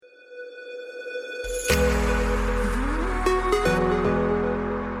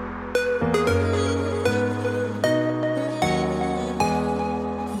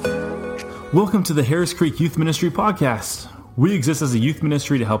Welcome to the Harris Creek Youth Ministry Podcast. We exist as a youth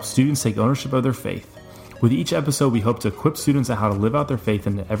ministry to help students take ownership of their faith. With each episode, we hope to equip students on how to live out their faith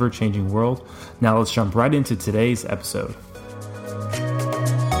in an ever-changing world. Now let's jump right into today's episode.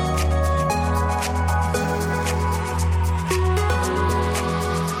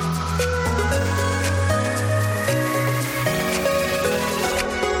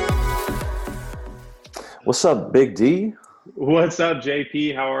 What's up, Big D? What's up,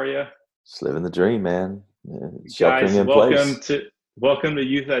 JP? How are you? Just living the dream, man. Guys, welcome to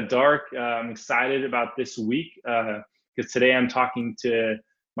Youth at Dark. I'm excited about this week because today I'm talking to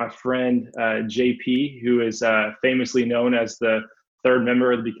my friend JP, who is famously known as the third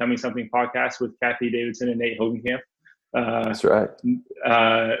member of the Becoming Something podcast with Kathy Davidson and Nate Hogenkamp. That's right.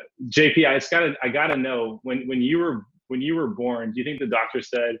 JP, I gotta know when you were born. Do you think the doctor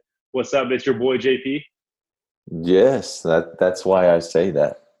said, "What's up? It's your boy JP"? Yes, that's why I say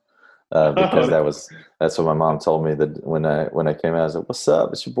that. Because that's what my mom told me that when I came out. I was like, "What's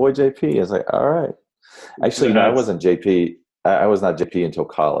up? It's your boy JP." I was like, "All right." Actually, I wasn't JP. I was not JP until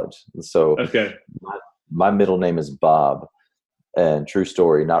college. So okay, my middle name is Bob, and true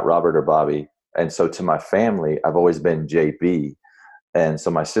story, not Robert or Bobby. And so to my family, I've always been JB, and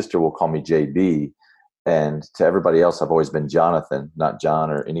so my sister will call me JB, and to everybody else, I've always been Jonathan, not John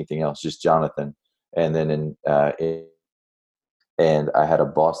or anything else, just Jonathan. And then and I had a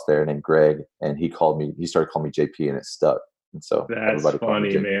boss there named Greg, and he started calling me JP, and it stuck. And so that's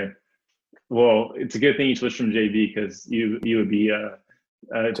funny, man. Well, it's a good thing you switched from JB because you would be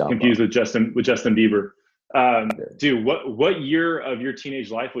confused with Justin Bieber. Dude, what year of your teenage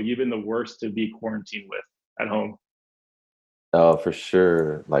life would you have been the worst to be quarantined with at home? Oh, for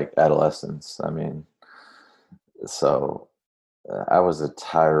sure, like adolescence. I mean, so I was a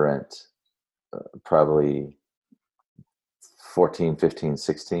tyrant, probably 14, 15,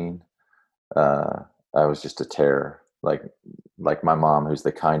 16. I was just a terror. Like my mom, who's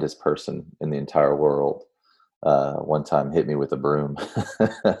the kindest person in the entire world, one time hit me with a broom.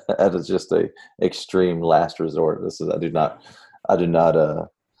 That is just a extreme last resort. I do not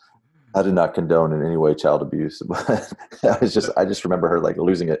condone in any way child abuse, but I just remember her like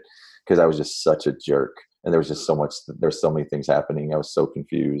losing it because I was just such a jerk. And there was just there's so many things happening. I was so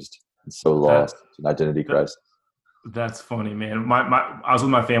confused and so lost in identity crisis. That's funny, man. I was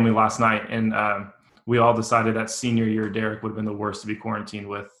with my family last night, and we all decided that senior year Derek would have been the worst to be quarantined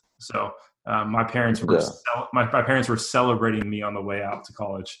with. So my parents were celebrating me on the way out to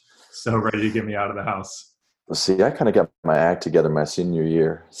college, so ready to get me out of the house. See, I kind of got my act together my senior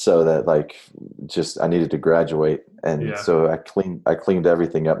year, so that I needed to graduate, and so I cleaned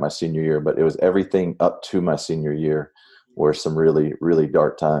everything up my senior year. But it was everything up to my senior year were some really, really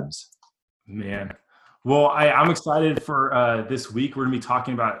dark times. Man. Well, I'm excited for this week. We're going to be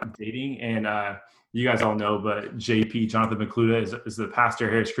talking about dating, and you guys all know, but JP, Jonathan McCluda, is the pastor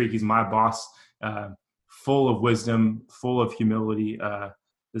at Harris Creek. He's my boss, full of wisdom, full of humility.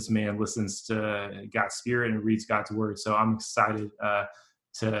 This man listens to God's Spirit and reads God's Word. So I'm excited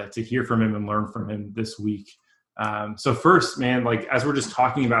to hear from him and learn from him this week. So first, man, like as we're just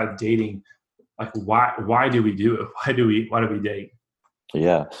talking about dating, like why do we do it? Why do we date?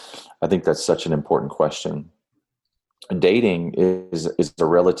 Yeah, I think that's such an important question. Dating is a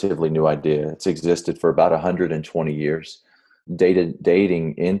relatively new idea. It's existed for about 120 years.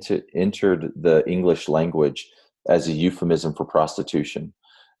 Dating entered the English language as a euphemism for prostitution.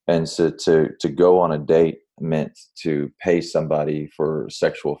 And so to go on a date meant to pay somebody for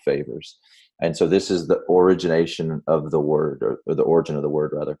sexual favors. And so this is the origination of the word, or the origin of the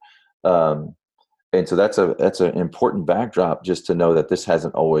word, rather. And so that's an important backdrop just to know that this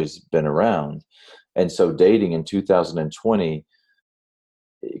hasn't always been around. And so dating in 2020,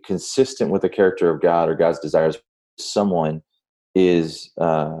 consistent with the character of God or God's desires, someone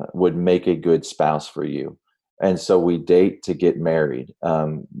would make a good spouse for you. And so we date to get married.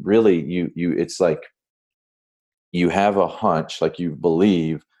 Really, it's like you have a hunch, like you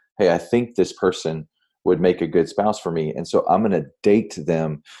believe, hey, I think this person would make a good spouse for me. And so I'm going to date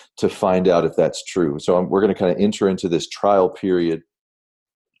them to find out if that's true. So we're going to kind of enter into this trial period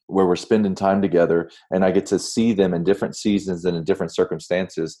where we're spending time together, and I get to see them in different seasons and in different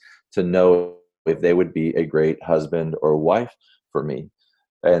circumstances to know if they would be a great husband or wife for me.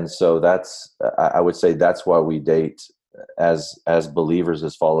 And so I would say that's why we date as believers,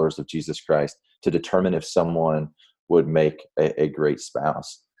 as followers of Jesus Christ, to determine if someone would make a great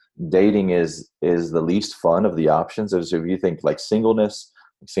spouse. Dating is the least fun of the options. As if you think like singleness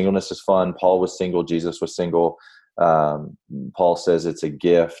is fun. Paul was single. Jesus was single. Paul says it's a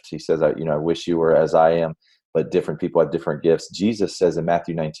gift. He says, I wish you were as I am. but different people have different gifts. Jesus says in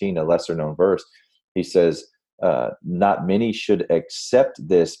Matthew 19, a lesser known verse, he says, not many should accept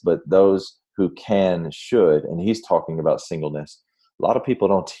this, but those who can should. And he's talking about singleness. A lot of people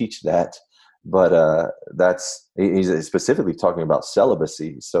don't teach that, but he's specifically talking about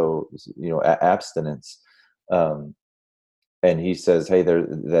celibacy. So, abstinence. And he says, hey,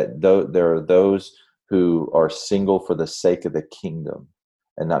 there are those who are single for the sake of the kingdom,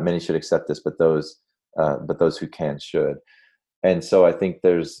 and not many should accept this, but those who can should. And so I think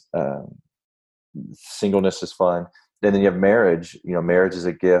there's singleness is fun. And then you have marriage. Marriage is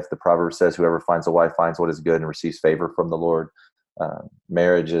a gift. The proverb says, whoever finds a wife finds what is good and receives favor from the Lord.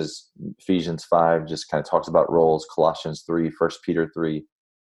 Marriage is Ephesians 5, just kind of talks about roles. Colossians 3, 1 Peter 3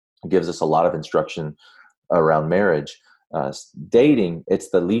 gives us a lot of instruction around marriage. Dating,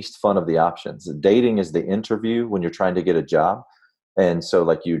 it's the least fun of the options. Dating is the interview when you're trying to get a job. And so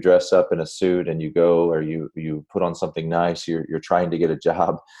like you dress up in a suit and you go, or you put on something nice, you're trying to get a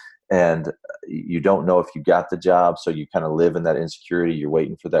job, and you don't know if you got the job. So you kind of live in that insecurity. You're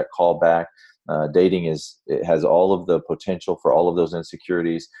waiting for that call back. Dating it has all of the potential for all of those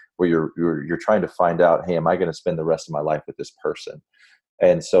insecurities, where you're trying to find out, hey, am I going to spend the rest of my life with this person?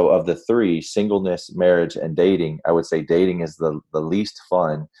 And so of the three, singleness, marriage, and dating, I would say dating is the least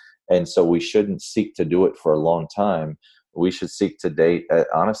fun. And so we shouldn't seek to do it for a long time. We should seek to date,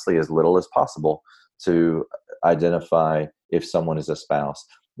 honestly, as little as possible to identify if someone is a spouse.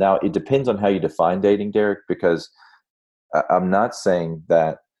 Now, it depends on how you define dating, Derek, because I'm not saying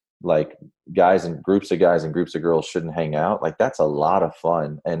that like guys and groups of girls shouldn't hang out. Like that's a lot of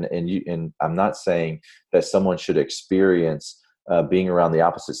fun. And I'm not saying that someone should experience being around the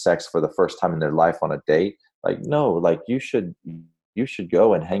opposite sex for the first time in their life on a date. Like, no, like you should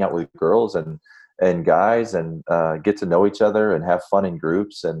go and hang out with girls and guys and get to know each other and have fun in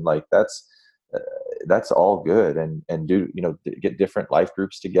groups. And like, that's all good. And do, get different life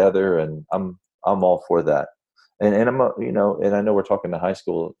groups together. And I'm all for that. And I'm, and I know we're talking to high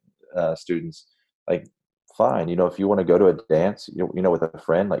school students, like, fine. If you want to go to a dance, with a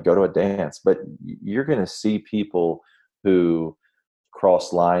friend, like go to a dance, but you're going to see people who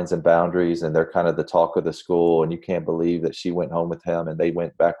cross lines and boundaries, and they're kind of the talk of the school, and you can't believe that she went home with him and they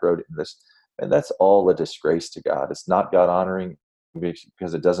went back road in this. And that's all a disgrace to God. It's not God honoring,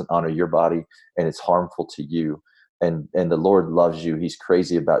 because it doesn't honor your body and it's harmful to you. And the Lord loves you. He's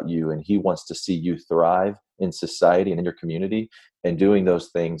crazy about you, and he wants to see you thrive in society and in your community. And doing those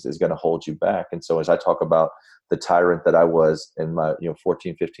things is going to hold you back. And so as I talk about the tyrant that I was in my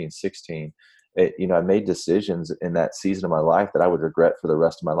 14, 15, 16, I made decisions in that season of my life that I would regret for the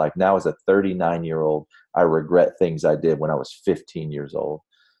rest of my life. Now, as a 39-year-old, I regret things I did when I was 15 years old.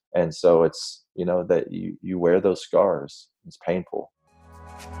 And so it's, that you wear those scars. It's painful.